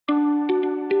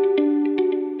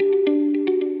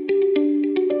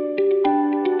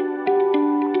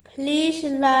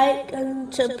Please like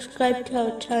and subscribe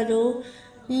to our channel.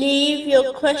 Leave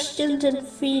your questions and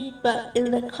feedback in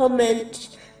the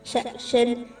comments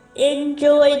section.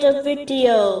 Enjoy the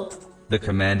video. The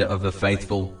commander of the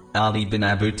faithful, Ali bin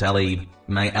Abu Talib,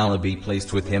 may Allah be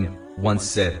pleased with him, once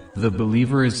said, "The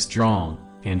believer is strong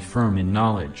and firm in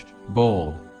knowledge,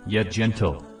 bold, yet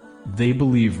gentle. They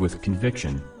believe with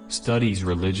conviction, studies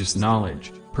religious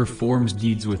knowledge, performs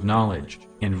deeds with knowledge,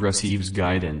 and receives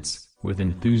guidance with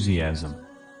enthusiasm.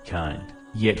 Kind,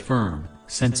 yet firm,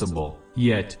 sensible,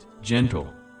 yet gentle.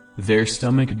 Their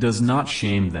stomach does not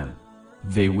shame them.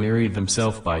 They weary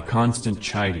themselves by constant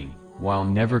chiding, while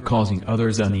never causing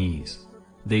others unease.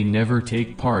 They never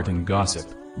take part in gossip,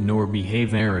 nor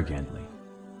behave arrogantly."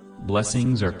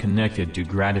 Blessings are connected to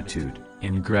gratitude,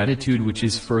 and gratitude which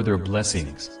is further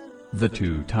blessings. The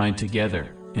two tied together,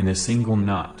 in a single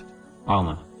knot.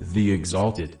 Allah, the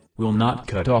Exalted, will not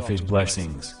cut off His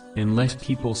blessings, unless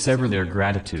people sever their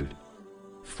gratitude.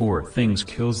 4 things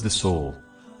kills the soul: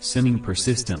 sinning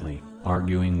persistently,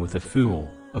 arguing with a fool,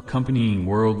 accompanying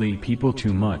worldly people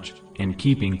too much, and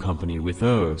keeping company with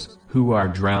those who are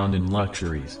drowned in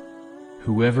luxuries.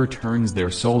 Whoever turns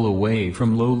their soul away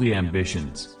from lowly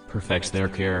ambitions, perfects their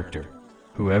character.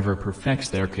 Whoever perfects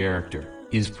their character,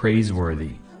 is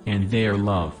praiseworthy, and they are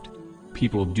loved.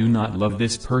 People do not love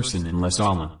this person unless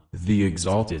Allah, the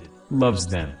Exalted, loves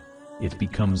them. It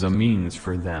becomes a means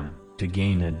for them to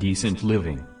gain a decent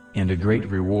living, and a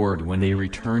great reward when they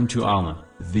return to Allah,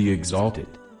 the Exalted.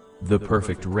 The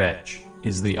perfect wretch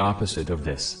is the opposite of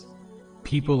this.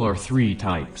 People are 3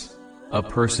 types. A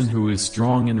person who is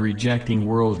strong in rejecting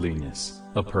worldliness,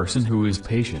 a person who is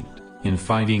patient in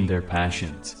fighting their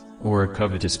passions, or a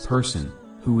covetous person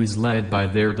who is led by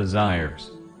their desires.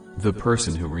 The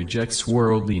person who rejects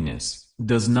worldliness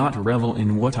does not revel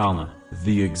in what Allah,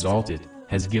 the Exalted,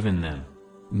 has given them,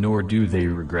 nor do they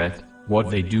regret what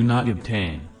they do not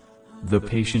obtain. The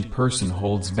patient person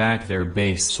holds back their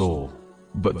base soul,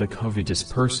 but the covetous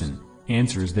person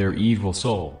answers their evil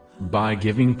soul by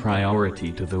giving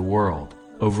priority to the world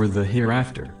over the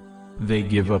hereafter. They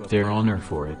give up their honor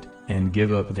for it, and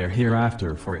give up their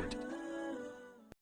hereafter for it.